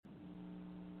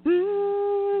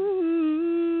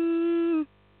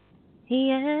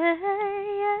Yeah,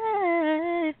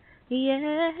 yeah,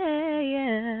 yeah,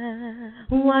 yeah.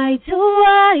 Why do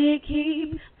I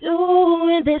keep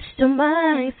doing this to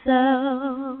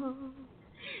myself?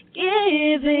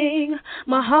 Giving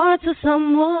my heart to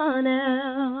someone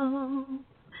else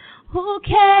who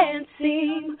can't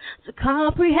seem to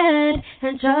comprehend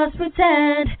and just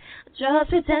pretend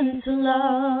to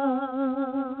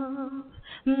love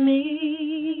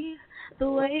me the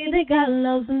way that God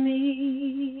loves me.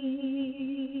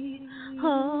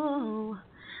 Oh,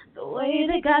 the way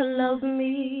that God loves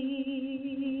me.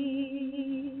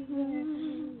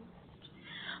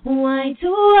 Why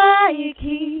do I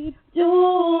keep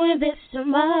doing this to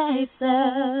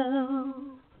myself?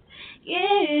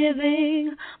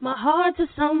 Giving my heart to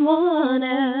someone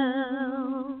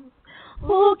else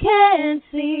who can't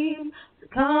seem to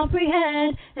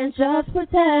comprehend and just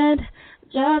pretend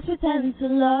to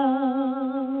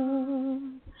love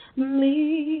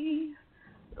me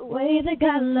the way that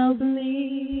God loves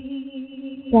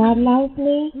me. God loves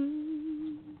me,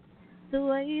 the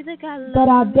way that God loves but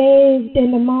I bathed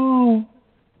in the mire,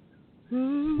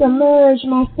 submerged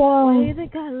myself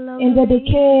in the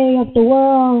decay of the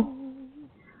world,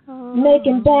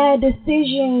 making bad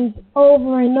decisions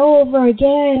over and over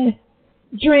again,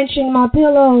 drenching my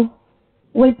pillow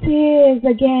with tears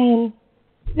again,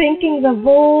 thinking the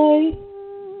void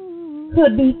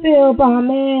could be filled by a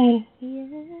man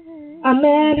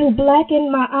who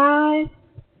blackened my eyes,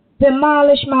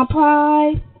 demolished my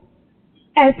pride,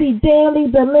 as he daily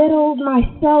belittled my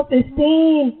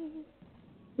self-esteem.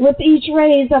 With each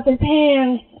raise of his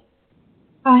hands,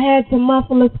 I had to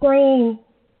muffle a scream.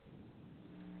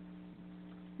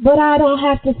 But I don't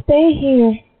have to stay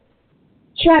here,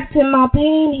 trapped in my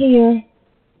pain here.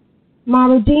 My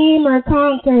Redeemer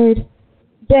conquered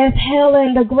death, hell,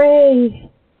 and the grave.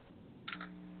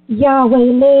 Yahweh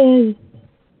lives,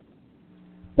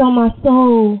 so my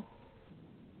soul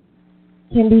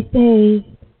can be saved.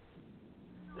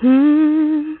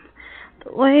 The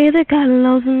way that God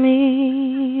loves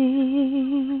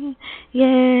me,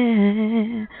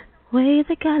 yeah, the way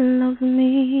that God loves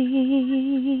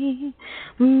me,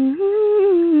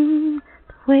 the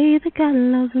way that God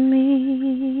loves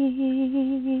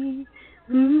me.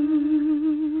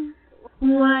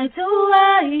 Why do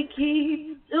I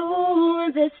keep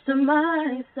doing this to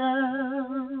myself?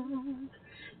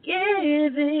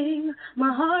 Giving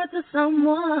my heart to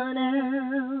someone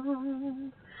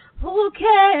else who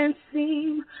can't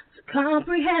seem to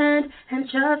comprehend and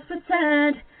just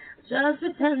pretend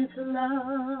to love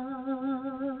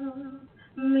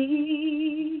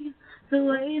me the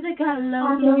way that God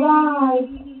loves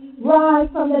me. Rise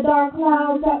from the dark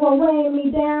clouds that will weigh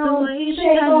me down,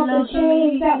 shake off the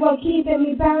chains that were keeping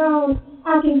me bound.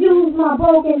 I can use my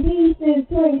broken pieces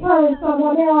to encourage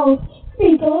someone else.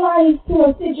 Speak life to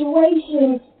a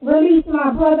situation. Release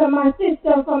my brother, my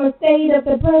sister from a state of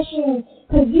depression.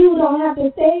 'Cause you don't have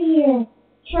to stay here,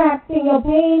 trapped in your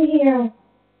pain here.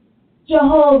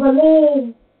 Jehovah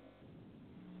lives.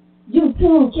 You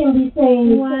too can be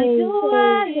saved. Why do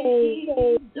I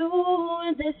keep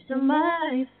doing this to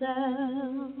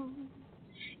myself?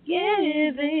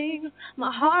 Giving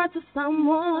my heart to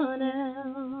someone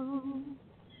else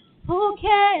who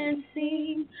can't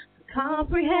seem to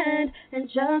comprehend and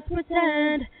just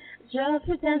pretend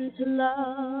to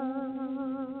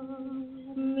love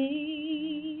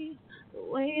me the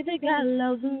way that God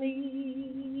loves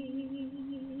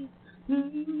me.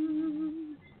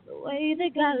 The way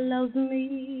that God loves me.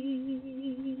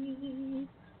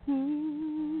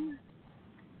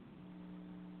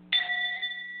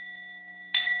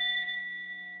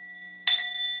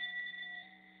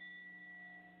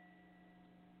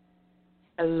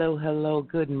 Hello, hello,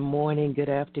 good morning, good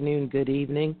afternoon, good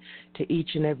evening to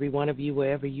each and every one of you,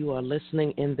 wherever you are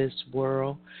listening in this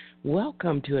world.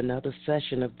 Welcome to another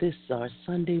session of this, our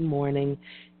Sunday morning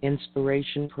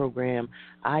inspiration program.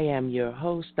 I am your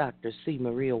host, Dr. C.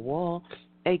 Maria Wall,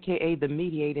 a.k.a. the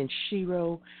Mediating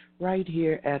Shiro, right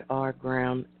here at our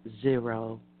Ground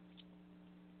Zero.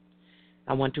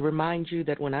 I want to remind you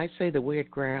that when I say the word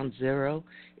ground zero,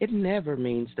 it never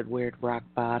means that we're at rock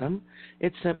bottom.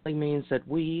 It simply means that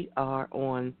we are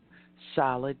on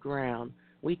solid ground.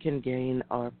 We can gain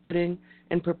our footing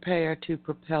and prepare to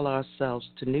propel ourselves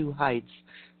to new heights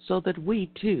so that we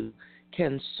too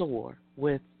can soar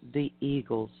with the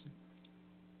eagles.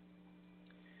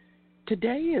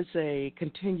 Today is a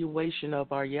continuation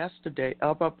of our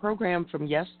program from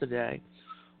yesterday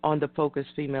on the Focus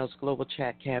Females Global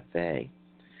Chat Cafe.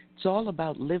 It's all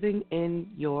about living in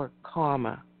your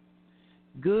karma,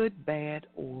 good, bad,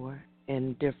 or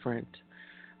indifferent.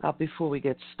 Before we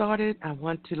get started, I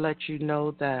want to let you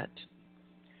know that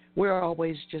We're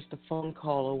always just a phone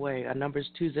call away. Our number is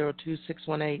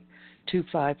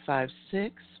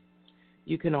 202-618-2556.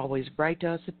 You can always write to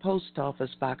us at Post Office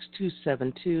Box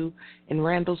 272 in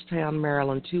Randallstown,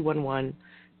 Maryland,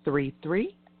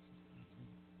 21133.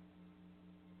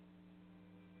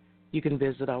 You can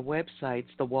visit our websites,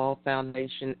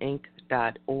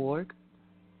 thewallfoundationinc.org,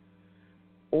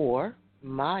 or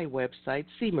my website,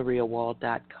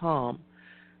 cmariawall.com.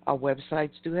 Our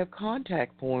websites do have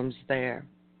contact forms there.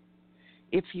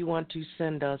 If you want to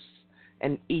send us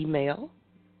an email,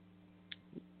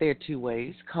 there are two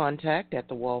ways: contact at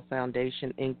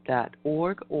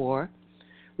thewallfoundationinc.org or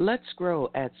let's grow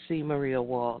at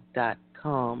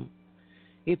cmariawall.com.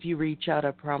 If you reach out,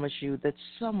 I promise you that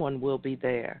someone will be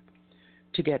there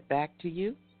to get back to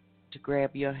you, to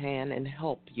grab your hand and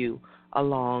help you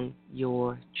along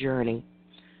your journey.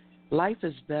 Life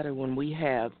is better when we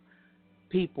have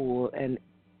people and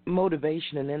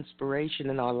motivation and inspiration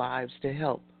in our lives to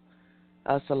help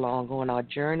us along on our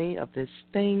journey of this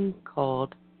thing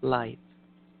called life.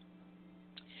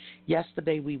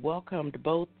 Yesterday, we welcomed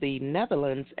both the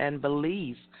Netherlands and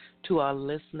Belize to our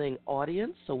listening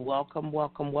audience. So welcome,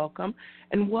 welcome, welcome,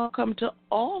 and welcome to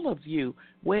all of you,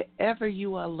 wherever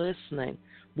you are listening,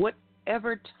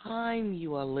 whatever time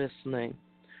you are listening.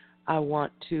 I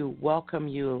want to welcome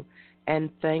you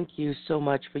and thank you so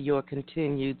much for your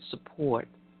continued support.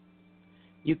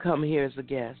 You come here as a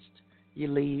guest. You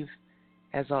leave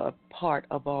as a part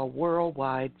of our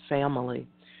worldwide family.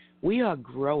 We are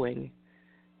growing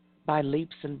by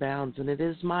leaps and bounds, and it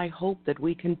is my hope that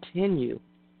we continue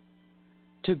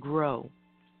to grow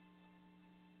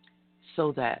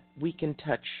so that we can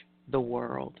touch the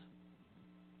world.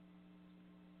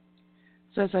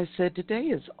 So as I said, today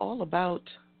is all about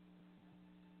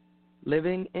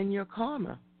living in your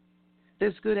karma.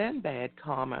 There's good and bad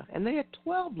karma, and there are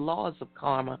 12 laws of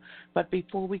karma. But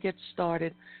before we get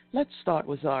started, let's start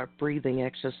with our breathing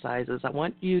exercises. I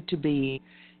want you to be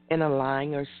in a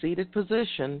lying or seated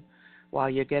position. While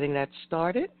you're getting that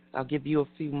started, I'll give you a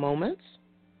few moments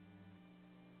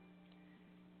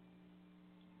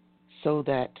so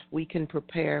that we can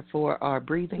prepare for our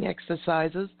breathing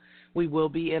exercises. We will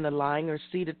be in a lying or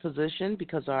seated position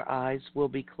because our eyes will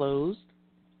be closed.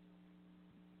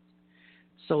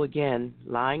 So again,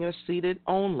 lying or seated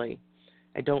only.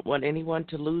 I don't want anyone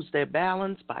to lose their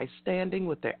balance by standing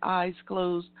with their eyes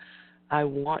closed. I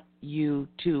want you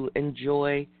to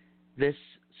enjoy this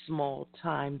small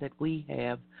time that we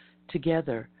have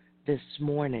together this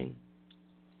morning.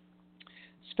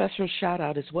 Special shout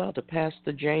out as well to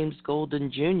Pastor James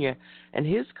Golden Jr. and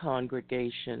his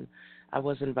congregation. I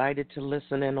was invited to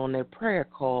listen in on their prayer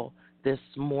call this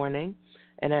morning,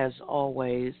 and as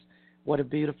always, what a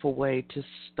beautiful way to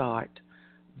start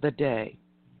the day.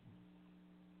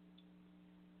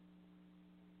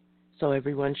 So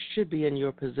everyone should be in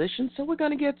your position, so we're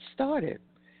going to get started.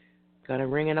 Going to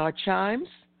ring in our chimes.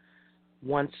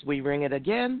 Once we ring it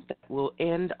again, that will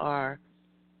end our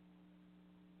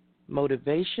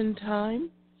motivation time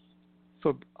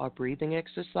for our breathing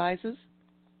exercises.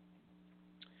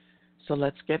 So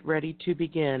let's get ready to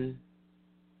begin.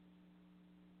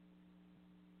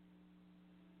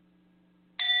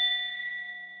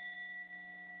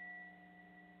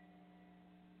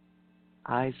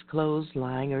 Eyes closed,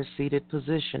 lying or seated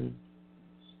position.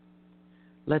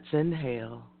 Let's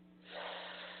inhale.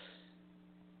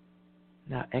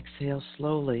 Now exhale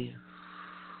slowly.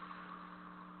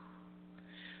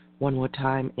 One more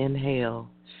time, inhale.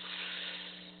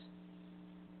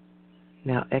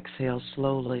 Now exhale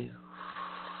slowly.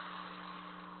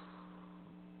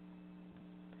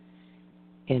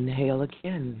 Inhale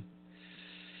again.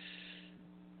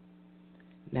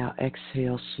 Now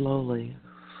exhale slowly.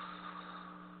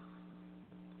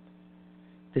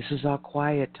 This is our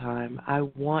quiet time. I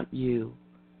want you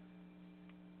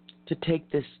to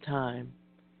take this time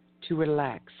to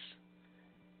relax.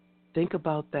 Think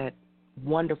about that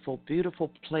wonderful,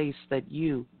 beautiful place that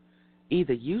you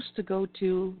either used to go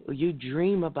to or you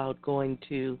dream about going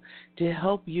to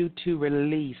help you to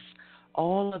release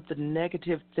all of the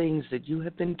negative things that you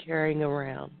have been carrying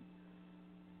around.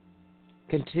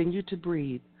 Continue to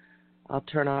breathe. I'll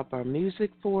turn off our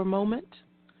music for a moment.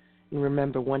 And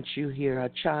remember, once you hear our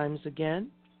chimes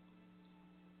again,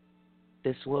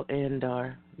 this will end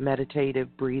our meditative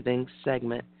breathing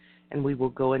segment, and we will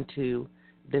go into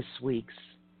this week's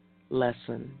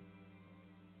lesson.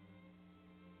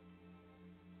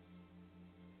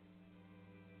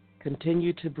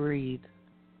 Continue to breathe.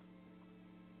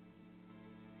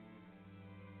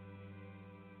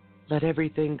 Let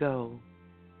everything go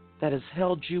that has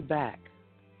held you back.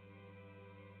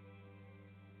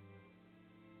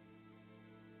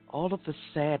 all of the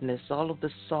sadness, all of the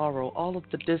sorrow, all of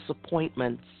the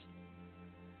disappointments,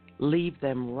 leave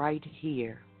them right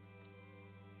here.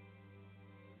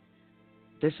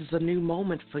 This is a new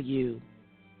moment for you.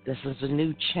 This is a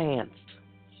new chance.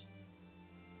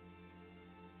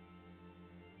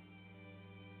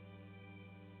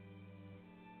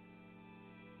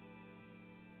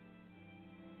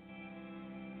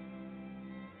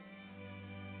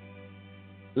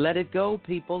 Let it go,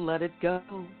 people. Let it go.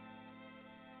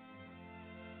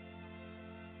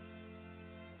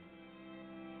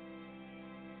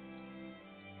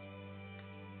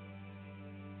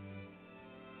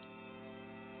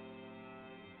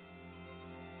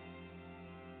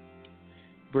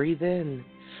 Breathe in.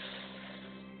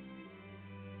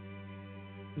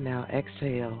 Now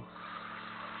exhale.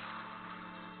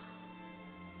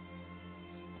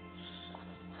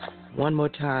 One more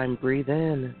time. Breathe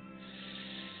in.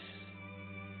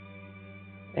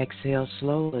 Exhale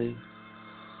slowly.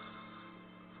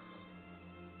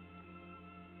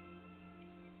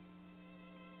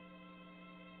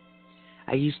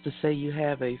 I used to say you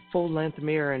have a full-length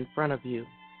mirror in front of you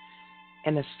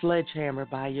and a sledgehammer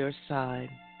by your side,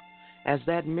 as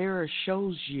that mirror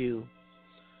shows you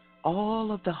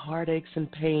all of the heartaches and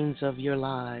pains of your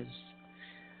lives.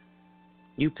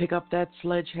 You pick up that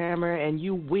sledgehammer and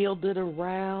you wield it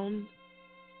around.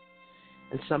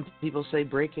 And some people say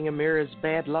breaking a mirror is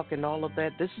bad luck and all of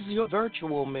that. This is your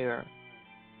virtual mirror.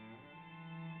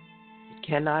 It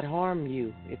cannot harm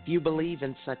you if you believe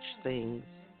in such things.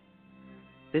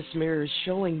 This mirror is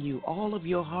showing you all of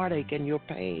your heartache and your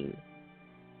pain.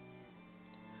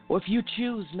 Or if you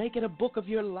choose, make it a book of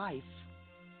your life.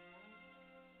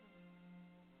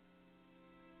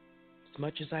 As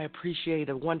much as I appreciate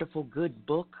a wonderful, good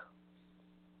book,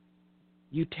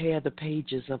 you tear the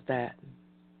pages of that.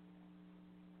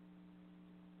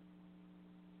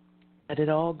 Let it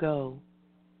all go.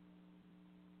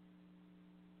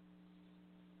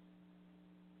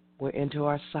 We're into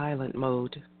our silent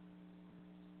mode.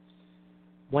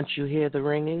 Once you hear the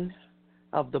ringing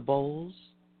of the bowls,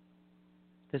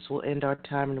 this will end our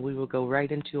time and we will go right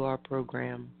into our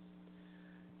program.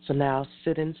 So now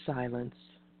sit in silence.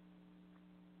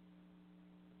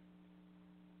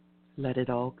 Let it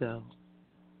all go.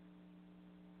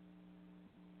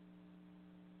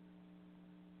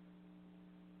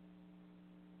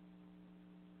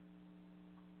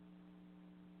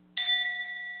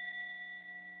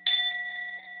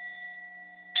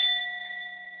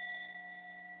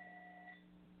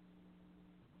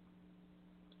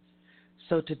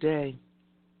 So today,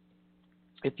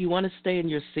 if you want to stay in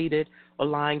your seated or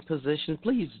lying position,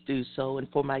 please do so. And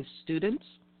for my students,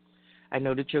 I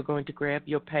know that you're going to grab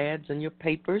your pads and your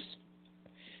papers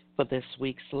for this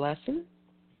week's lesson.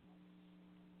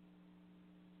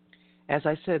 As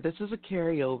I said, this is a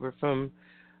carryover from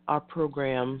our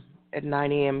program at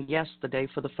 9 a.m. yesterday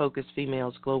for the Focus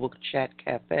Females Global Chat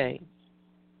Cafe.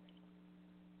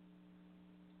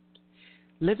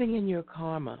 Living in your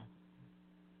karma.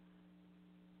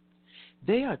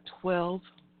 There are 12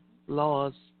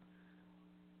 laws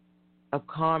of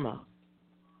karma.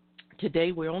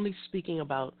 Today we're only speaking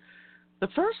about the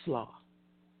first law,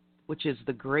 which is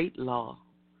the great law,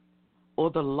 or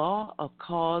the law of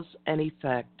cause and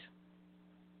effect.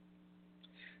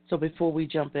 So before we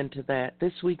jump into that,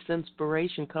 this week's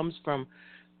inspiration comes from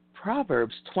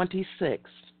Proverbs 26,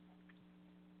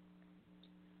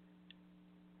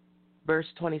 verse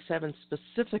 27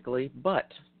 specifically,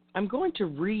 but I'm going to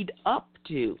read up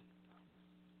to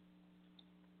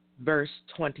verse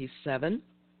 27.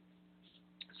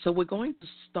 So we're going to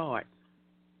start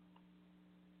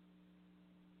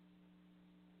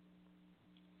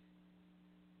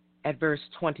at verse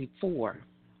 24.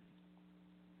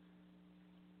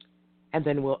 And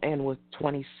then we'll end with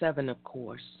 27, of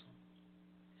course.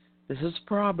 This is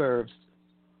Proverbs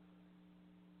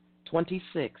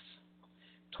 26,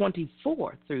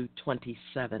 24 through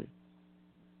 27.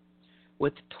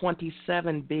 With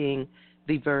 27 being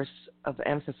the verse of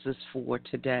emphasis for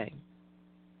today.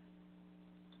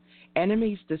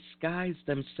 Enemies disguise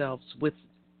themselves with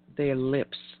their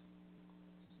lips,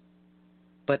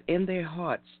 but in their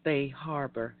hearts they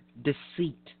harbor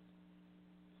deceit.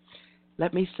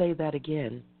 Let me say that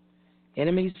again.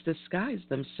 Enemies disguise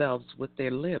themselves with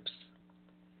their lips,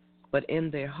 but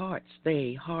in their hearts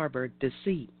they harbor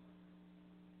deceit.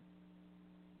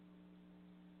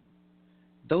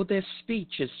 Though their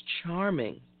speech is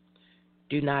charming,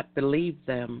 do not believe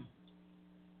them.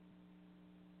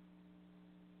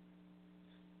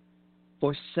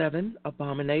 For 7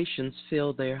 abominations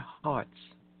fill their hearts.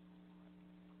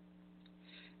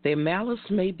 Their malice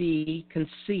may be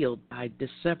concealed by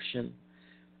deception,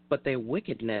 but their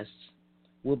wickedness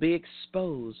will be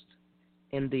exposed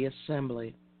in the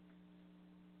assembly.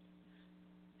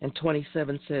 And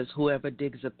 27 says, whoever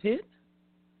digs a pit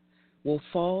will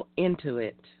fall into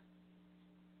it.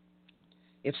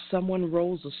 If someone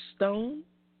rolls a stone,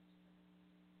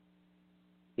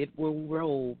 it will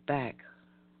roll back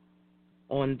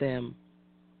on them.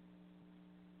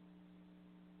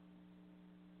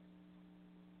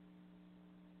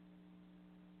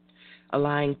 A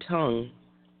lying tongue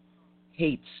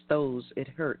hates those it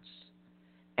hurts,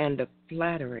 and a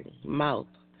flattering mouth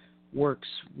works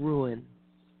ruin.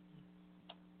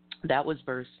 That was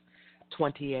verse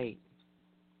 28.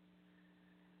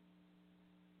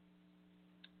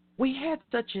 We had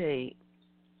such a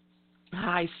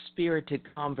high-spirited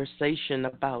conversation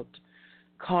about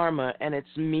karma and its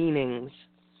meanings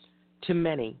to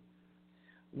many.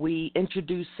 We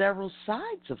introduced several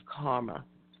sides of karma.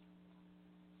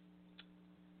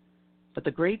 But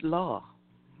the great law,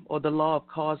 or the law of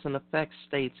cause and effect,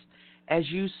 states, as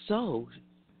you sow,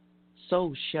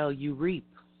 so shall you reap.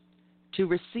 To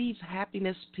receive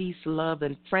happiness, peace, love,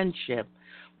 and friendship,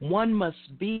 one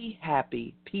must be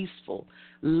happy, peaceful,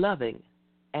 loving,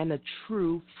 and a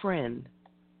true friend.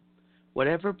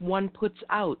 Whatever one puts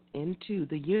out into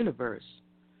the universe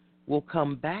will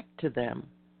come back to them.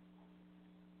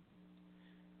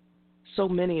 So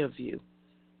many of you,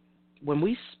 when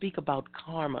we speak about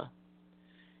karma,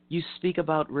 you speak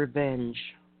about revenge.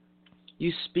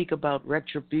 You speak about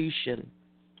retribution.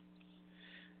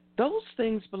 Those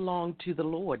things belong to the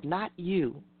Lord, not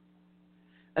you.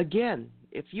 Again,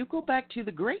 if you go back to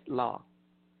the great law,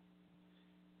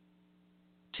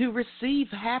 to receive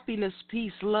happiness,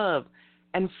 peace, love,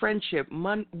 and friendship,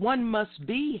 one must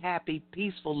be happy,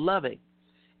 peaceful, loving,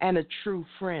 and a true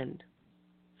friend.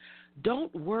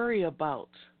 Don't worry about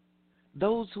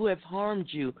those who have harmed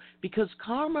you, because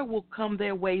karma will come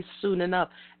their way soon enough.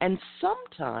 And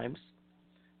sometimes,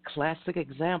 classic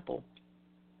example,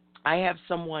 I have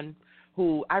someone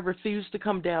who I refuse to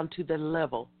come down to their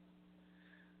level.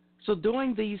 So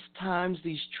during these times,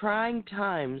 these trying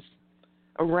times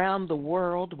around the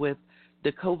world with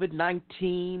the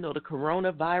COVID-19 or the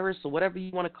coronavirus or whatever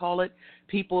you want to call it,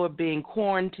 people are being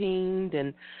quarantined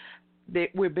and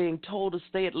we're being told to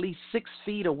stay at least 6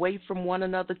 feet away from one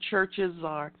another. Churches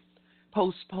are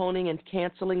postponing and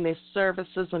canceling their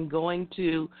services and going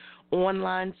to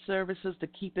online services to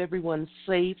keep everyone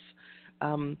safe.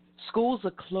 Schools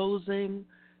are closing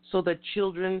so that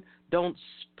children don't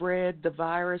spread the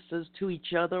viruses to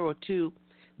each other or to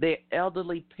their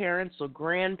elderly parents or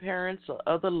grandparents or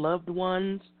other loved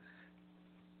ones.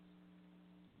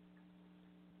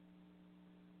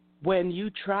 When you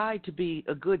try to be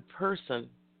a good person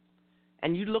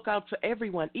and you look out for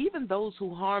everyone, even those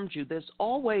who harmed you, there's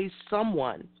always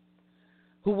someone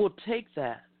who will take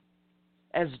that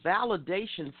as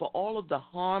validation for all of the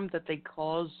harm that they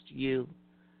caused you.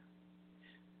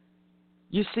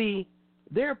 You see,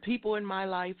 there are people in my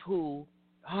life who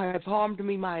have harmed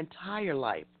me my entire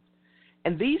life,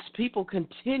 and these people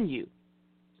continue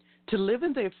to live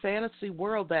in their fantasy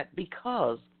world that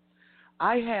because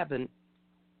I haven't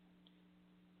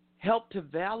helped to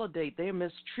validate their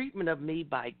mistreatment of me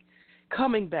by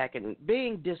coming back and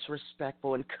being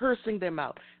disrespectful and cursing them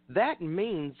out, that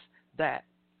means that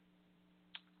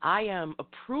I am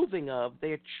approving of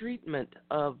their treatment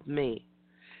of me.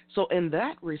 So in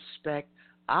that respect,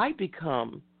 I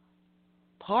become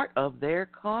part of their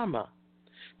karma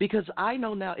because I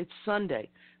know now it's Sunday.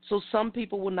 So some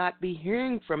people will not be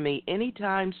hearing from me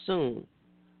anytime soon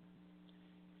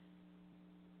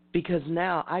because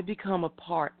now I become a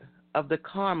part of the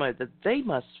karma that they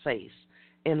must face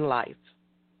in life.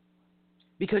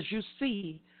 Because you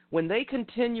see, when they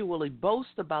continually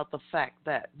boast about the fact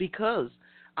that because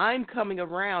I'm coming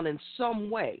around in some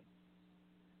way,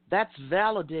 that's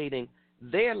validating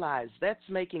their lives, that's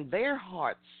making their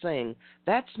hearts sing,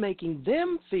 that's making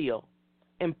them feel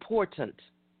important,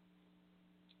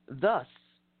 thus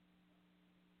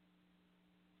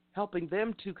helping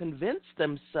them to convince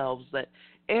themselves that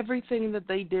everything that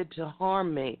they did to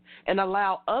harm me and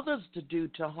allow others to do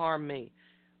to harm me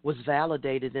was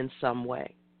validated in some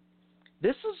way.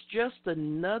 This is just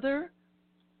another,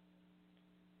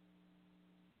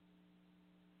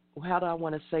 how do I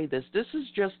want to say this? This is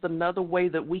just another way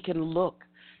that we can look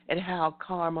at how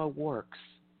karma works.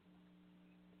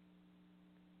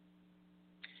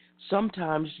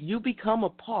 Sometimes you become a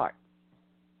part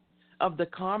of the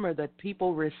karma that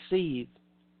people receive.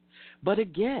 But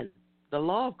again, the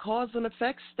law of cause and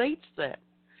effect states that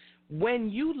when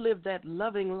you live that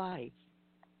loving life,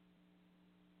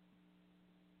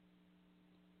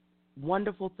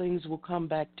 wonderful things will come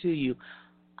back to you.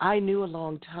 I knew a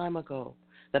long time ago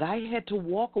that I had to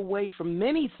walk away from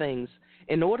many things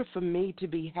in order for me to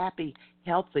be happy,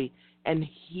 healthy, and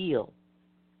heal.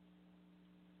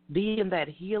 Be in that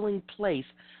healing place,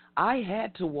 I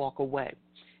had to walk away.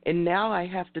 And now I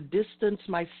have to distance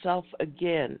myself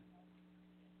again.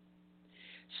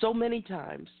 So many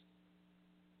times,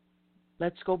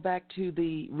 let's go back to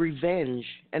the revenge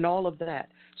and all of that.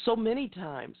 So many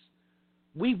times,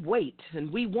 we wait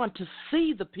and we want to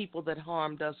see the people that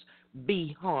harmed us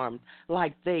be harmed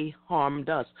like they harmed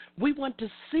us. We want to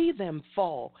see them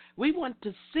fall. We want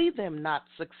to see them not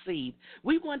succeed.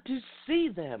 We want to see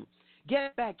them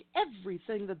get back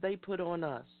everything that they put on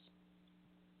us.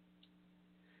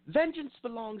 Vengeance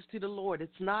belongs to the Lord.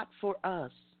 It's not for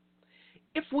us.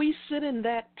 If we sit in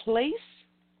that place,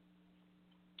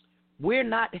 we're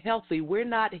not healthy. We're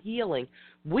not healing.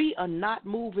 We are not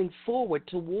moving forward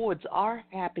towards our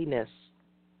happiness,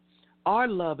 our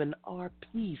love, and our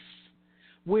peace.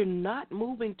 We're not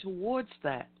moving towards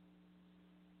that.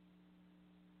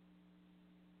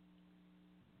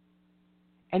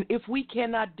 And if we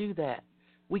cannot do that,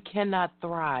 we cannot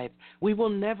thrive. We will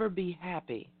never be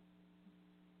happy.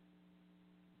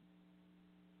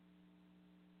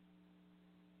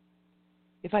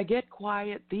 If I get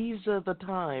quiet, these are the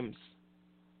times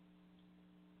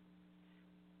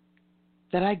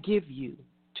that I give you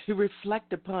to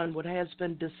reflect upon what has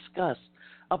been discussed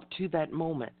up to that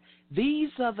moment. These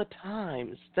are the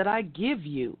times that I give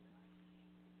you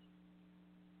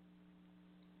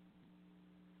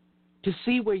to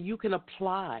see where you can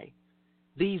apply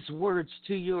these words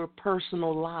to your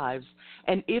personal lives.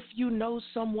 And if you know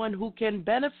someone who can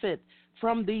benefit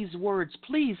from these words,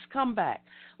 please come back,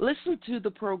 listen to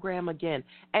the program again,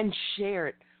 and share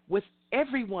it with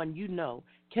everyone you know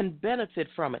can benefit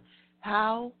from it.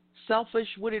 How selfish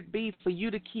would it be for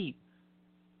you to keep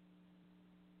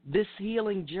this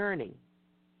healing journey,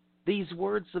 these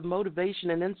words of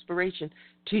motivation and inspiration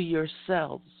to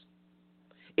yourselves?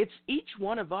 It's each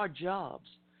one of our jobs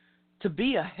to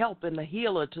be a help and a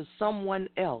healer to someone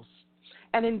else.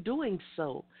 And in doing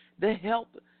so, the help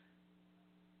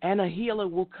and a healer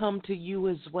will come to you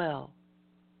as well.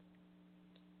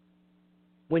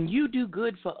 When you do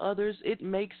good for others, it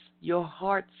makes your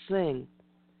heart sing.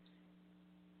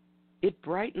 It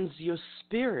brightens your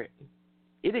spirit.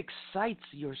 It excites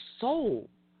your soul.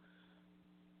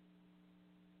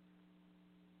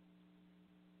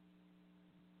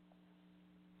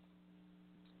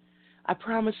 I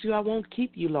promise you I won't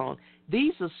keep you long.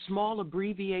 These are small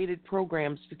abbreviated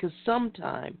programs because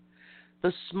sometimes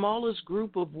the smallest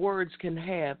group of words can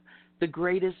have the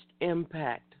greatest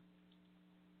impact.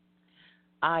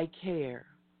 I care.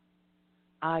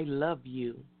 I love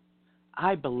you.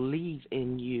 I believe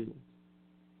in you.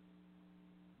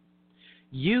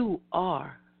 You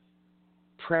are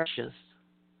precious.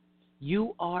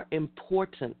 You are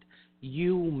important.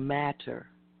 You matter.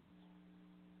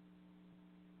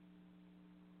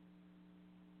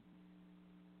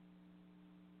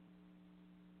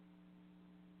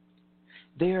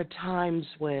 There are times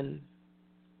when,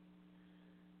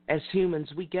 as humans,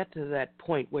 we get to that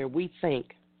point where we think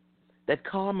that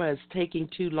karma is taking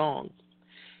too long.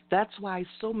 That's why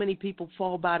so many people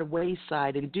fall by the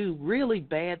wayside and do really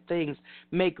bad things,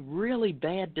 make really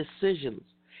bad decisions,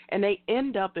 and they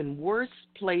end up in worse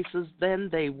places than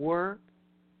they were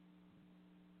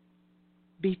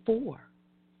before.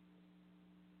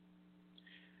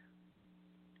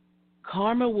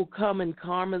 Karma will come in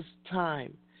karma's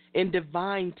time, in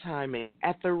divine timing,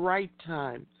 at the right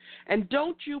time. And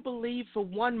don't you believe for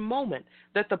one moment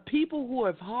that the people who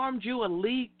have harmed you are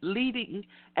leading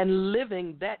and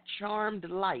living that charmed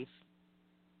life.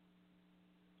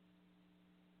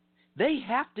 They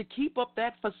have to keep up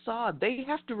that facade. They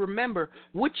have to remember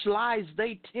which lies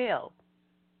they tell.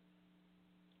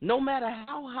 No matter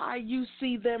how high you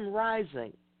see them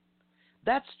rising,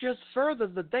 that's just further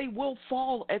that they will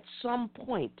fall at some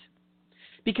point.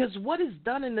 Because what is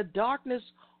done in the darkness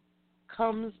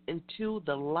comes into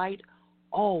the light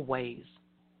always.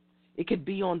 It could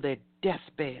be on their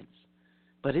deathbeds,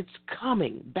 but it's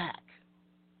coming back.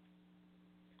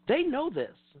 They know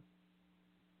this.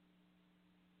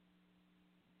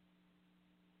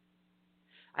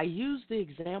 I used the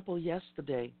example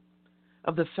yesterday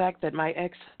of the fact that my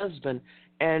ex-husband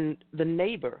and the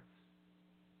neighbor,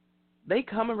 they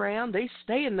come around, they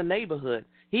stay in the neighborhood.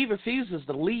 He refuses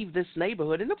to leave this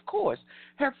neighborhood. And, of course,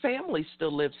 her family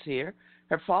still lives here.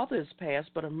 Her father has passed,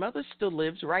 but her mother still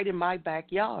lives right in my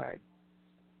backyard.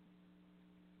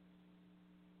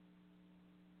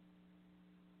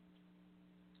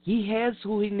 He has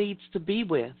who he needs to be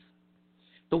with.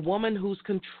 The woman who's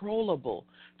controllable.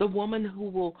 The woman who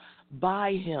will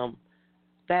buy him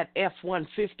that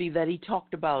F-150 that he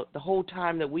talked about the whole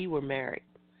time that we were married.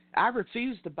 I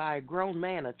refused to buy a grown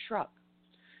man a truck.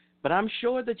 But I'm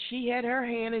sure that she had her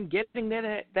hand in getting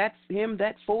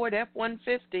that Ford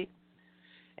F-150.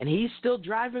 And he's still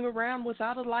driving around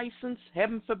without a license,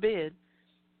 heaven forbid.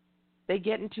 They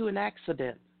get into an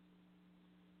accident.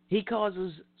 He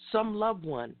causes some loved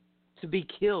one to be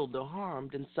killed or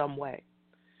harmed in some way,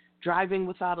 driving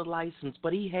without a license.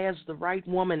 But he has the right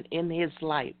woman in his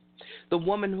life, the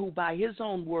woman who, by his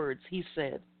own words, he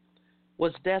said,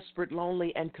 was desperate,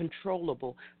 lonely, and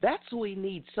controllable. That's who he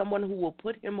needs, someone who will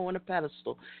put him on a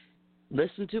pedestal.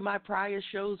 Listen to my prior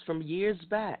shows from years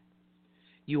back.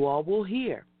 You all will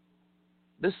hear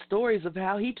the stories of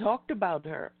how he talked about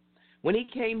her. When he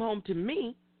came home to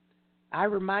me, I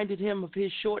reminded him of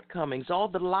his shortcomings, all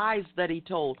the lies that he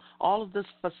told, all of the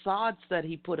facades that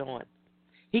he put on.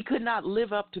 He could not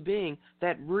live up to being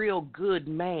that real good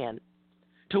man,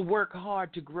 to work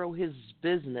hard to grow his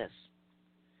business.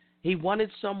 He wanted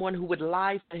someone who would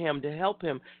lie for him, to help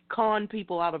him con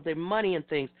people out of their money and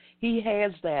things. He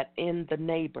has that in the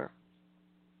neighbor.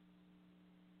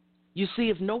 You see,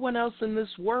 if no one else in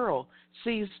this world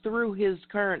sees through his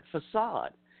current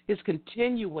facade, his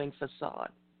continuing facade,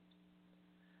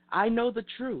 I know the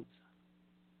truth.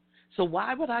 So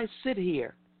why would I sit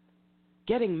here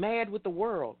getting mad with the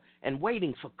world and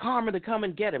waiting for karma to come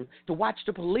and get him, to watch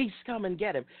the police come and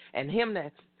get him, and him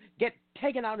to get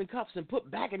taken out in cuffs and put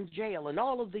back in jail and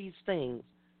all of these things?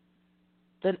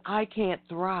 Then I can't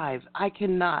thrive. I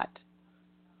cannot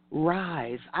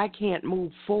rise. I can't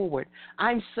move forward.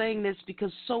 I'm saying this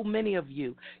because so many of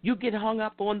you get hung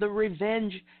up on the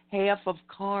revenge half of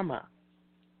karma.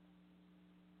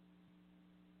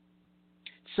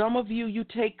 Some of you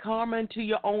take karma into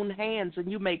your own hands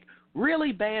and you make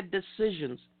really bad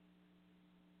decisions.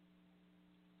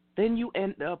 Then you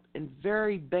end up in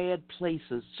very bad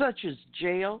places, such as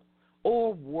jail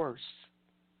or worse.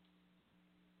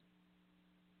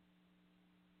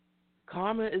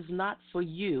 Karma is not for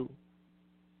you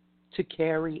to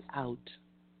carry out.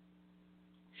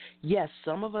 Yes,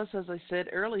 some of us, as I said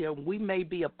earlier, we may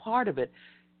be a part of it.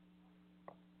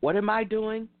 What am I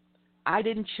doing? I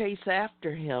didn't chase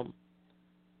after him.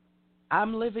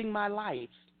 I'm living my life.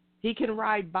 He can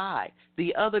ride by.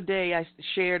 The other day I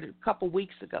shared a couple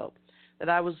weeks ago that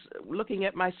I was looking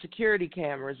at my security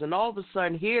cameras, and all of a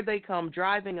sudden here they come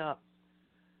driving up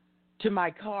to my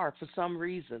car for some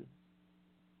reason.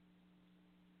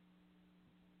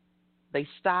 They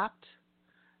stopped,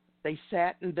 they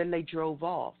sat, and then they drove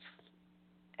off.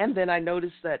 And then I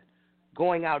noticed that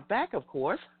going out back, of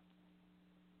course,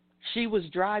 she was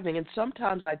driving, and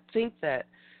sometimes I think that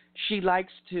she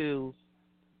likes to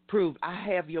prove, I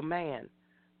have your man.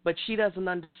 But she doesn't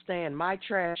understand. My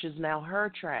trash is now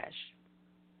her trash.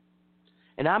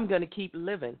 And I'm going to keep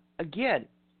living. Again,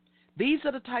 these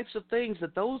are the types of things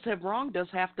that those who have wronged us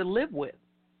have to live with.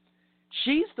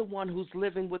 She's the one who's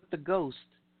living with the ghost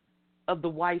of the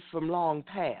wife from long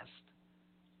past.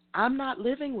 I'm not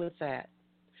living with that.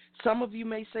 Some of you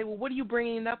may say, well, what are you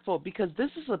bringing it up for? Because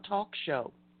this is a talk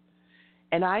show.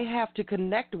 And I have to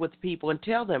connect with people and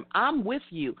tell them, I'm with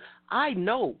you. I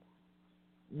know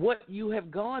what you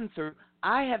have gone through.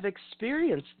 I have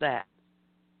experienced that.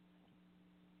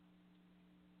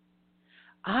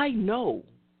 I know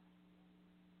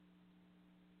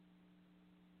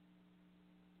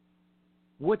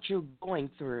what you're going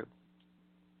through.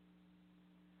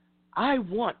 I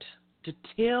want to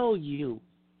tell you.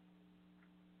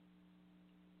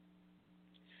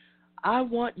 I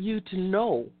want you to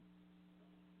know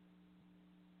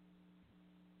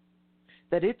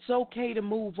that it's okay to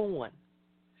move on.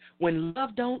 When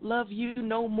love don't love you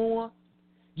no more,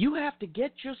 you have to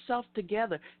get yourself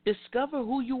together. Discover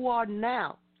who you are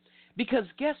now. Because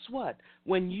guess what?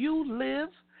 When you live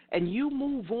and you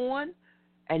move on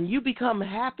and you become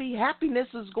happy, happiness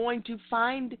is going to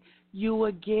find you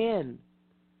again.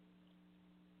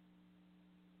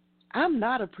 I'm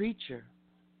not a preacher.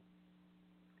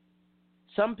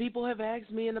 Some people have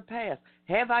asked me in the past,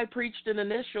 have I preached an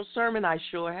initial sermon? I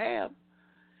sure have.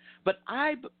 But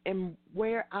I am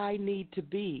where I need to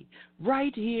be,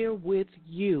 right here with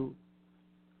you.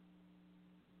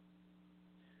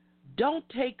 Don't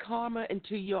take karma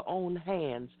into your own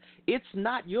hands. It's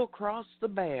not your cross to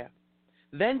bear.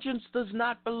 Vengeance does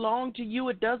not belong to you.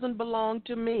 It doesn't belong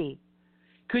to me.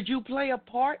 Could you play a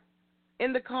part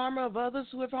in the karma of others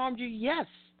who have harmed you? Yes.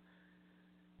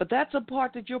 But that's a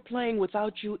part that you're playing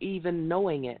without you even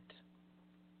knowing it.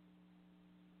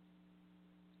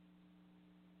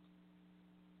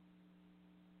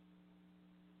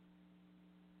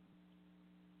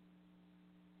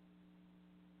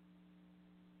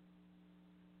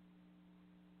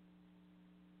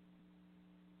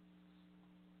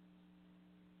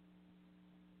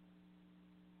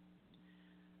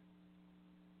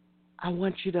 I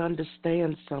want you to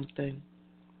understand something.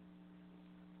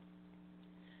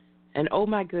 And oh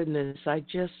my goodness, I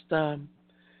just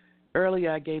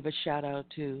earlier I gave a shout out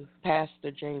to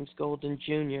Pastor James Golden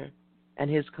Jr. and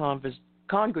his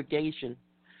congregation.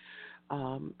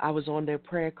 I was on their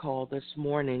prayer call this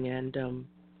morning, and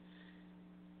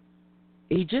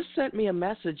he just sent me a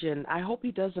message, and I hope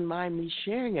he doesn't mind me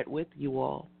sharing it with you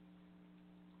all.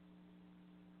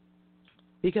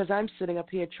 Because I'm sitting up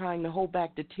here trying to hold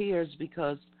back the tears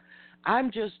because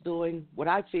I'm just doing what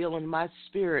I feel in my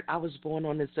spirit I was born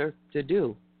on this earth to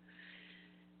do.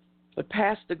 But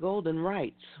Pastor Golden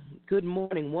writes, "Good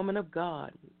morning, woman of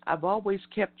God. I've always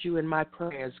kept you in my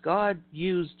prayers. God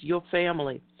used your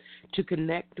family to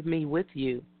connect me with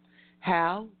you.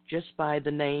 How? Just by the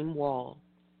name Wall.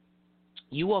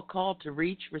 You are called to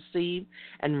reach, receive,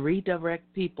 and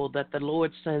redirect people that the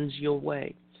Lord sends your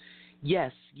way.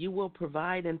 Yes, you will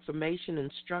provide information,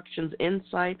 instructions,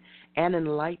 insight, and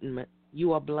enlightenment.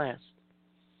 You are blessed.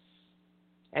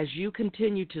 As you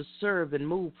continue to serve and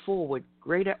move forward,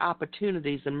 greater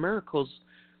opportunities and miracles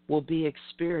will be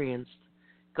experienced.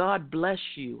 God bless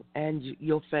you and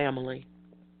your family."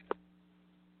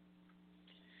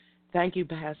 Thank you,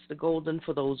 Pastor Golden,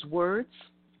 for those words.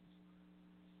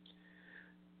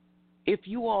 If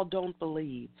you all don't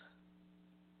believe,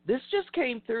 this just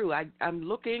came through. I'm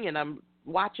looking and I'm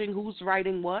watching who's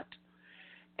writing what.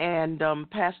 And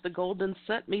Pastor Golden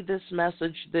sent me this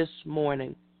message this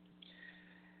morning,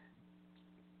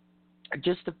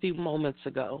 just a few moments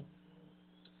ago.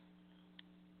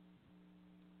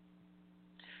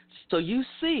 So you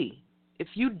see, if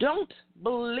you don't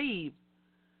believe,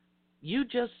 you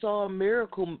just saw a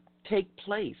miracle take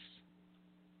place.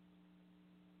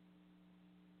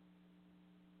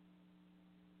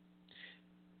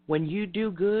 When you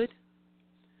do good,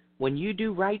 when you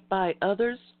do right by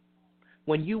others,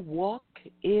 when you walk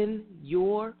in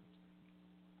your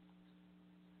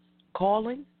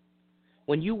calling,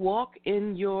 when you walk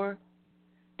in your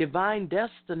divine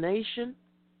destination,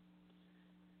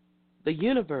 the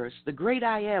universe, the great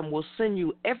I am, will send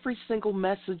you every single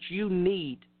message you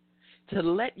need to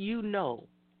let you know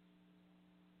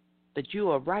that you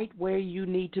are right where you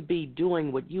need to be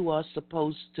doing what you are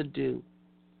supposed to do.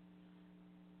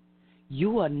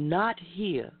 You are not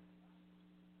here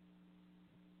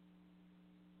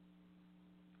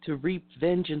to reap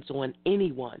vengeance on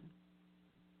anyone.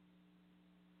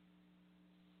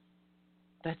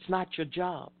 That's not your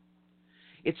job.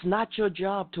 It's not your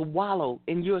job to wallow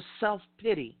in your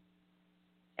self-pity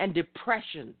and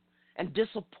depression and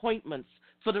disappointments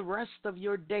for the rest of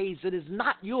your days. It is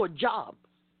not your job.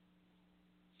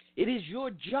 It is your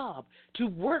job to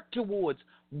work towards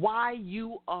why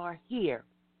you are here.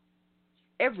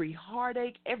 Every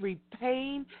heartache, every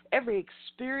pain, every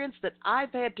experience that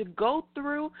I've had to go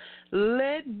through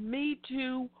led me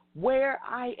to where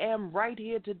I am right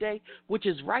here today, which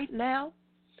is right now,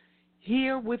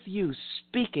 here with you,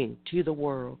 speaking to the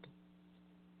world.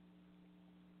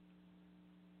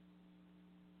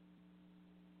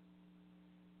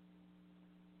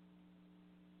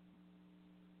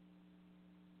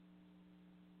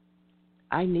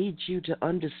 I need you to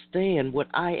understand what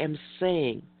I am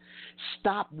saying.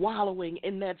 Stop wallowing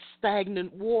in that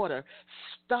stagnant water.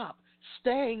 Stop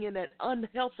staying in that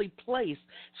unhealthy place.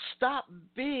 Stop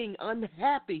being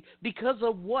unhappy because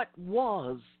of what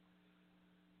was.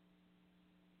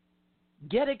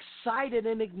 Get excited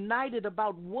and ignited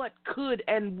about what could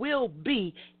and will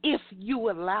be if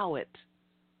you allow it.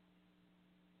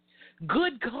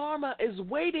 Good karma is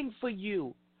waiting for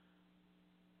you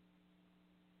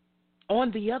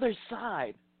on the other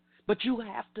side, but you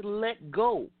have to let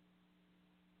go.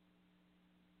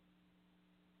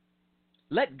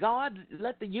 Let God,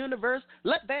 let the universe,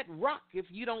 let that rock if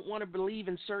you don't want to believe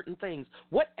in certain things.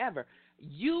 Whatever.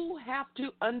 You have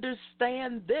to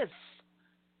understand this.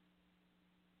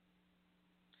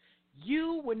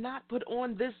 You were not put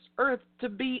on this earth to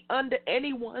be under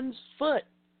anyone's foot.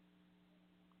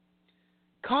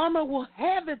 Karma will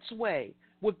have its way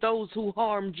with those who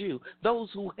harmed you, those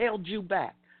who held you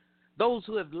back, those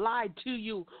who have lied to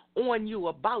you, on you,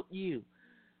 about you.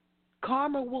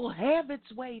 Karma will have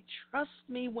its way. Trust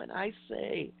me when I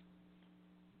say.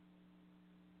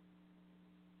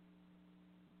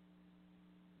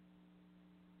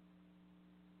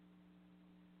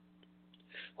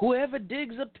 Whoever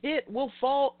digs a pit will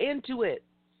fall into it,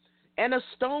 and a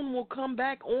stone will come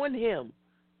back on him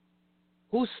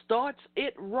who starts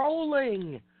it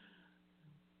rolling.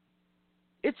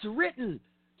 It's written.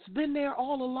 It's been there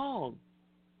all along.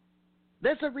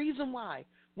 There's a reason why.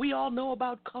 We all know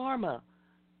about karma.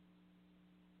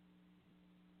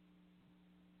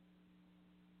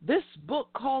 This book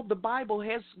called the Bible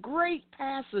has great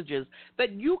passages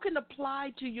that you can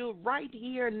apply to your right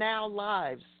here and now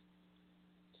lives.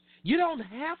 You don't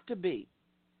have to be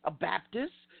a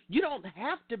Baptist. You don't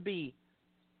have to be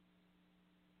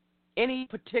any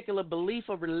particular belief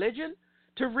or religion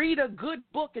to read a good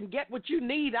book and get what you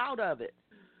need out of it.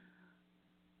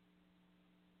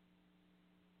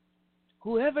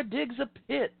 Whoever digs a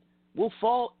pit will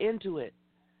fall into it,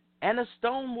 and a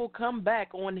stone will come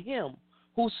back on him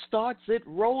who starts it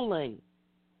rolling.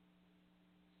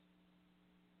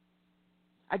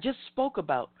 I just spoke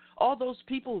about all those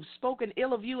people who've spoken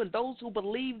ill of you and those who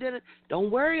believed in it.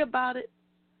 Don't worry about it.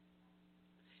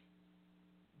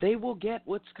 They will get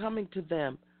what's coming to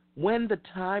them when the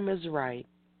time is right.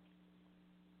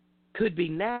 Could be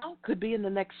now, could be in the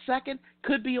next second,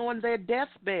 could be on their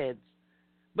deathbeds.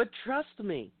 But trust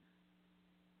me,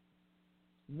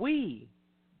 we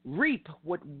reap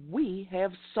what we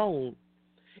have sown.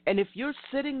 And if you're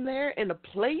sitting there in a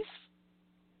place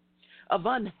of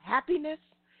unhappiness,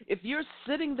 if you're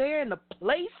sitting there in a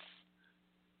place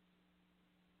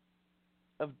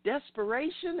of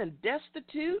desperation and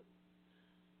destitute,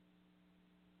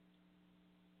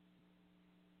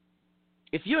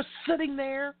 if you're sitting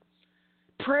there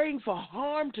praying for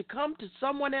harm to come to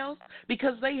someone else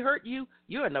because they hurt you,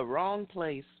 you're in the wrong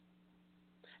place.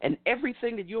 And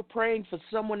everything that you're praying for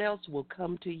someone else will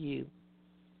come to you.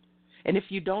 And if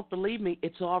you don't believe me,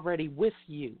 it's already with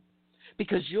you,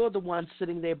 because you're the one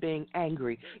sitting there being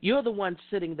angry. You're the one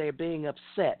sitting there being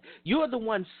upset. You're the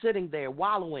one sitting there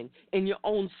wallowing in your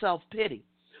own self-pity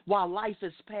while life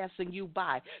is passing you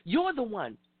by. You're the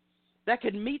one that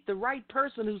can meet the right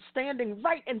person who's standing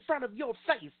right in front of your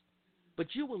face, but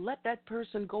you will let that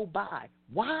person go by.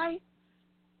 Why?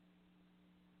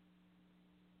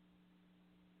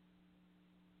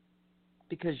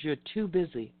 Because you're too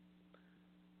busy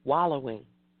wallowing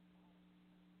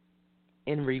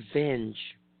in revenge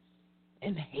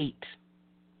and hate.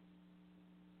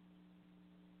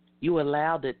 You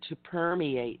allowed it to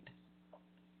permeate.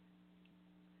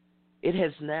 It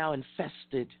has now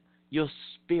infested your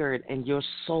spirit and your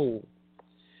soul.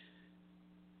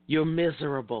 You're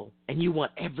miserable, and you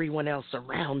want everyone else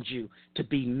around you to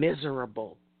be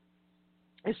miserable,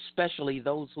 especially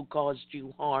those who caused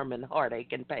you harm and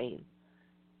heartache and pain.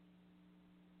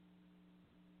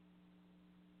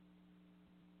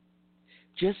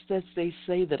 Just as they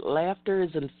say that laughter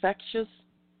is infectious,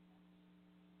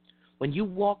 when you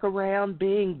walk around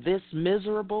being this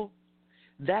miserable,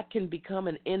 that can become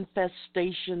an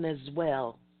infestation as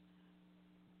well.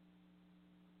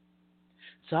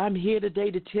 So I'm here today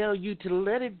to tell you to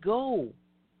let it go.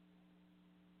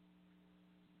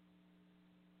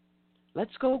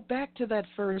 Let's go back to that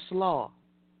first law.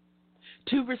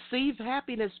 To receive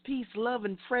happiness, peace, love,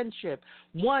 and friendship,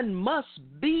 one must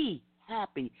be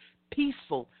happy,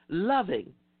 peaceful,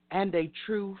 loving, and a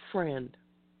true friend.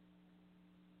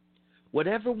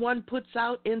 Whatever one puts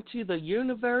out into the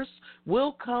universe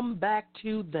will come back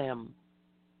to them.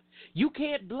 You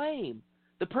can't blame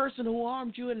the person who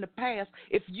harmed you in the past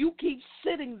if you keep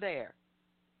sitting there,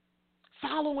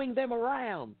 following them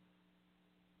around,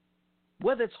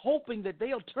 whether it's hoping that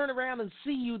they'll turn around and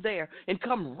see you there and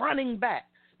come running back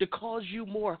to cause you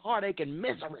more heartache and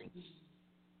misery.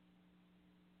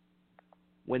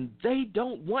 When they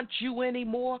don't want you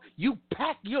anymore, you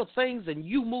pack your things and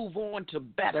you move on to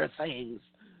better things.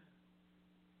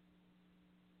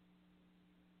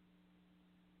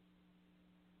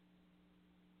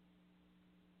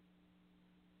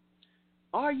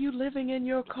 Are you living in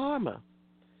your karma?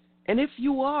 And if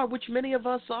you are, which many of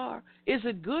us are, is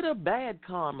it good or bad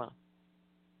karma?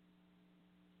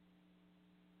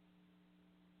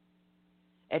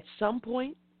 At some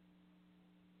point,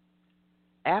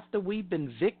 after we've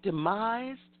been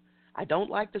victimized, I don't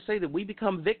like to say that we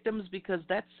become victims because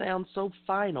that sounds so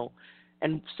final,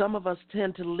 and some of us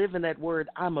tend to live in that word,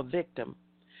 I'm a victim.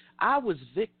 I was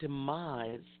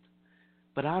victimized,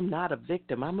 but I'm not a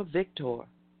victim. I'm a victor.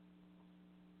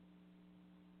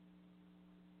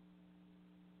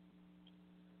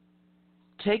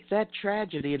 Take that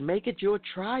tragedy and make it your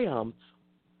triumph.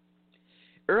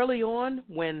 Early on,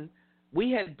 when we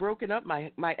had broken up,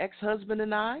 my ex-husband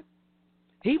and I,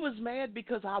 he was mad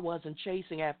because I wasn't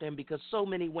chasing after him because so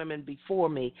many women before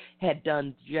me had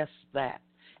done just that.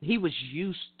 He was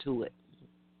used to it.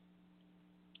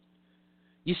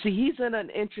 You see, he's in an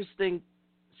interesting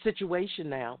situation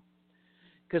now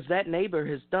because that neighbor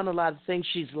has done a lot of things.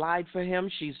 She's lied for him.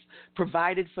 She's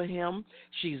provided for him.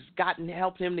 She's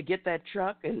helped him to get that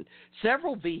truck and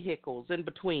several vehicles in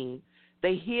between.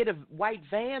 They hid a white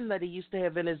van that he used to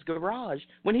have in his garage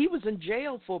when he was in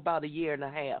jail for about a year and a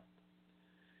half.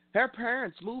 Her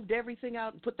parents moved everything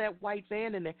out and put that white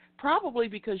van in there, probably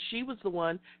because she was the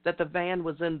one that the van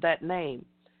was in that name.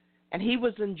 And he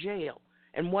was in jail.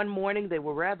 And one morning they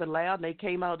were rather loud, and they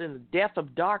came out in the depth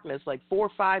of darkness, like 4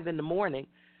 or 5 in the morning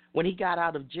when he got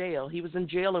out of jail. He was in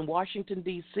jail in Washington,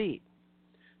 D.C.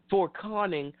 for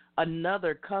conning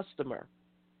another customer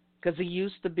because he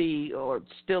used to be or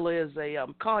still is a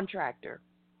contractor.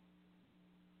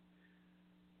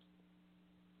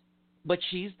 But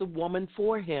she's the woman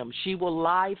for him. She will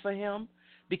lie for him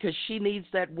because she needs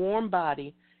that warm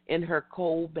body in her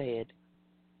cold bed.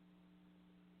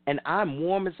 And I'm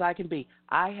warm as I can be.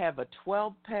 I have a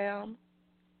 12-pound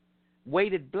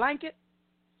weighted blanket.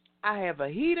 I have a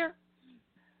heater.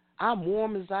 I'm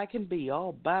warm as I can be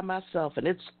all by myself, and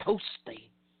it's toasty.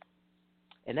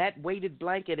 And that weighted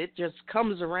blanket, it just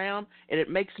comes around, and it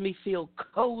makes me feel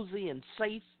cozy and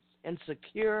safe and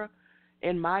secure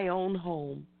in my own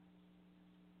home.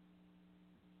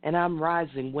 And I'm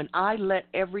rising. When I let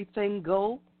everything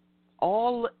go,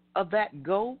 all of that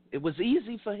go, it was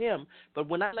easy for him. But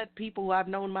when I let people who I've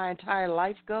known my entire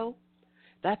life go,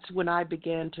 that's when I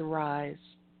began to rise.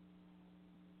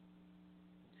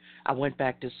 I went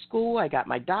back to school. I got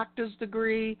my doctor's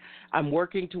degree. I'm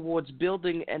working towards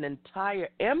building an entire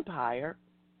empire,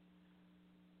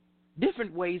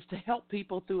 different ways to help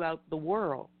people throughout the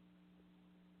world.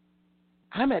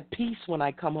 I'm at peace when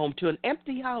I come home to an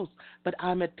empty house, but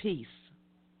I'm at peace.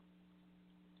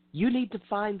 You need to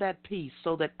find that peace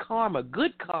so that karma,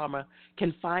 good karma,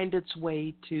 can find its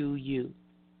way to you.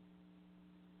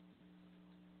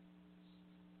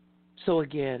 So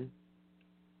again,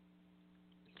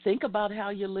 think about how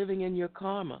you're living in your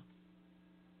karma.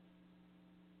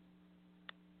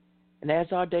 And as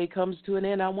our day comes to an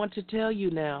end, I want to tell you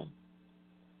now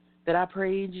that I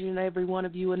pray each and every one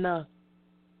of you enough.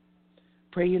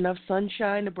 Pray you enough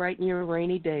sunshine to brighten your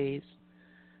rainy days.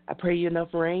 I pray you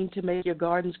enough rain to make your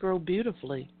gardens grow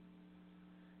beautifully.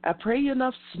 I pray you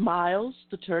enough smiles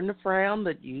to turn the frown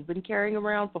that you've been carrying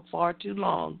around for far too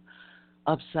long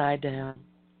upside down.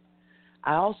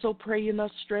 I also pray you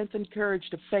enough strength and courage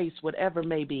to face whatever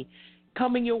may be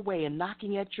coming your way and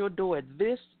knocking at your door at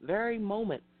this very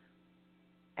moment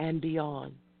and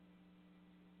beyond.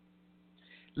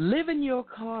 Live in your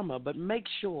karma, but make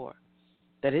sure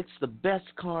that it's the best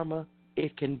karma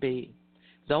it can be.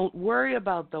 Don't worry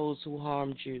about those who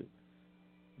harmed you.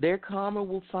 Their karma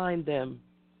will find them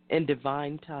in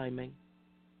divine timing.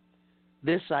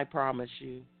 This I promise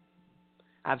you.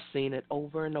 I've seen it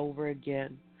over and over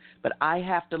again. But I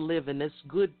have to live in this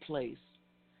good place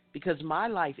because my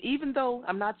life, even though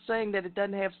I'm not saying that it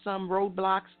doesn't have some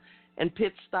roadblocks and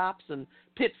pit stops and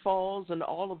pitfalls and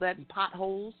all of that and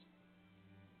potholes,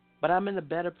 but I'm in a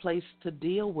better place to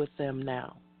deal with them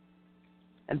now.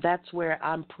 And that's where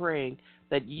I'm praying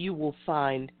that you will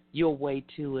find your way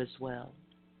to as well.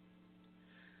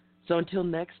 So until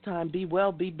next time, be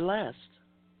well, be blessed.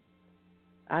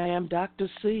 I am Dr.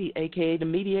 C, a.k.a. the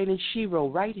Mediating Shiro,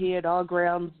 right here at Our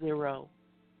Ground Zero,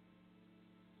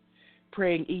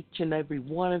 praying each and every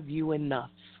one of you enough.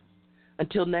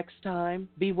 Until next time,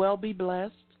 be well, be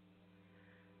blessed.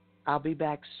 I'll be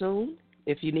back soon.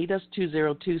 If you need us,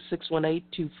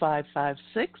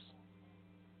 202-618-2556.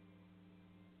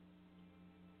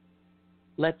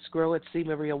 Let's grow at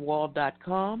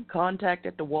cmariawall.com. Contact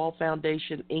at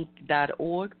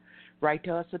thewallfoundationinc.org. Write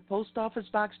to us at Post Office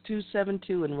Box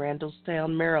 272 in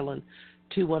Randallstown, Maryland,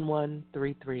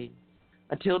 21133.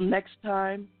 Until next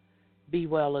time, be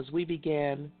well. As we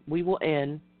began, we will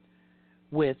end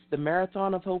with the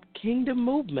Marathon of Hope Kingdom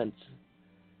Movements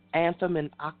anthem and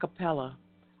a cappella.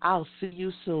 I'll see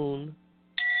you soon.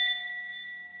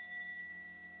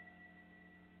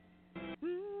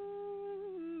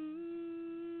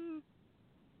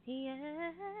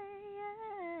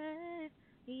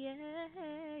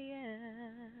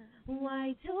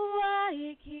 Why do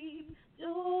I keep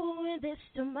doing this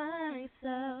to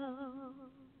myself?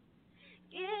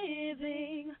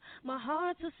 Giving my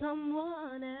heart to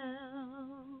someone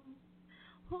else.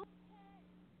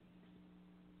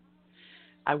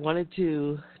 I wanted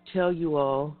to tell you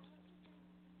all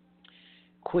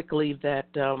quickly that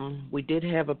we did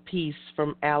have a piece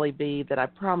from Allie B that I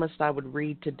promised I would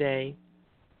read today.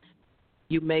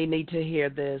 You may need to hear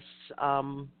this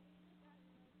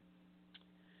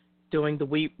during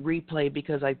the replay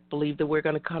because I believe that we're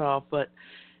going to cut off, but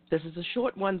this is a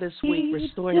short one this week,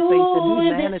 Restoring Faith in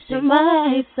Humanity. To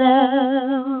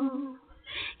myself,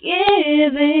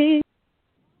 giving.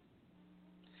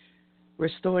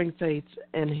 Restoring Faith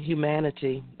in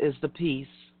Humanity is the piece.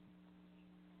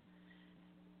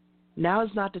 Now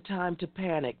is not the time to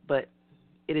panic, but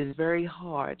it is very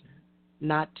hard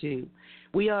not to.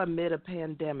 We are amid a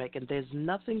pandemic, and there's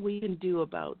nothing we can do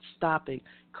about stopping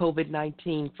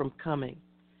COVID-19 from coming.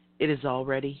 It is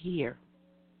already here.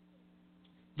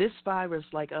 This virus,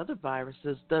 like other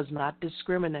viruses, does not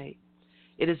discriminate.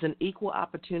 It is an equal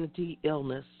opportunity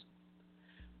illness.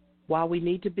 While we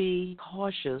need to be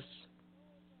cautious,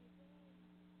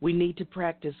 we need to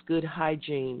practice good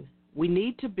hygiene. We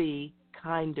need to be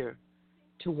kinder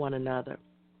to one another.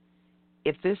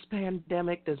 If this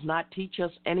pandemic does not teach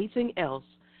us anything else,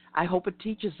 I hope it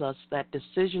teaches us that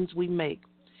decisions we make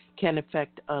can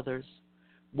affect others,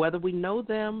 whether we know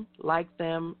them, like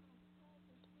them,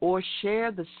 or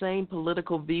share the same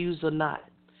political views or not.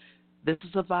 This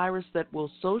is a virus that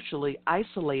will socially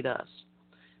isolate us,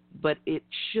 but it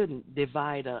shouldn't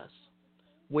divide us.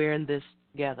 We're in this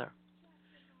together.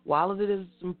 While it is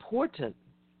important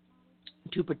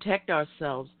to protect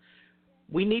ourselves,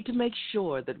 we need to make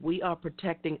sure that we are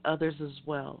protecting others as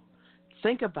well.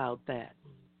 Think about that.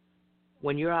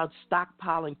 When you're out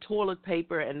stockpiling toilet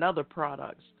paper and other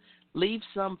products, leave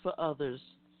some for others.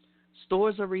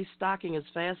 Stores are restocking as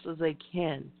fast as they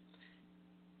can.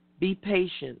 Be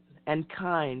patient and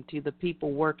kind to the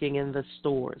people working in the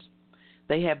stores.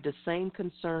 They have the same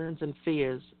concerns and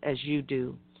fears as you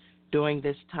do during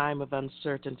this time of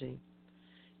uncertainty.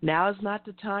 Now is not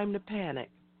the time to panic.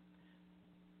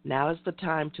 Now is the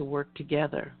time to work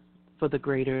together for the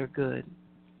greater good.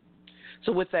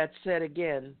 So with that said,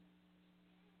 again,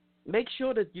 make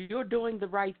sure that you're doing the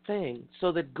right thing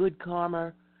so that good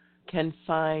karma can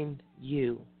find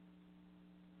you.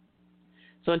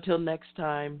 So until next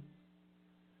time,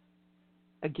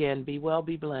 again, be well,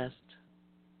 be blessed.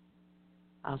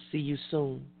 I'll see you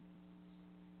soon.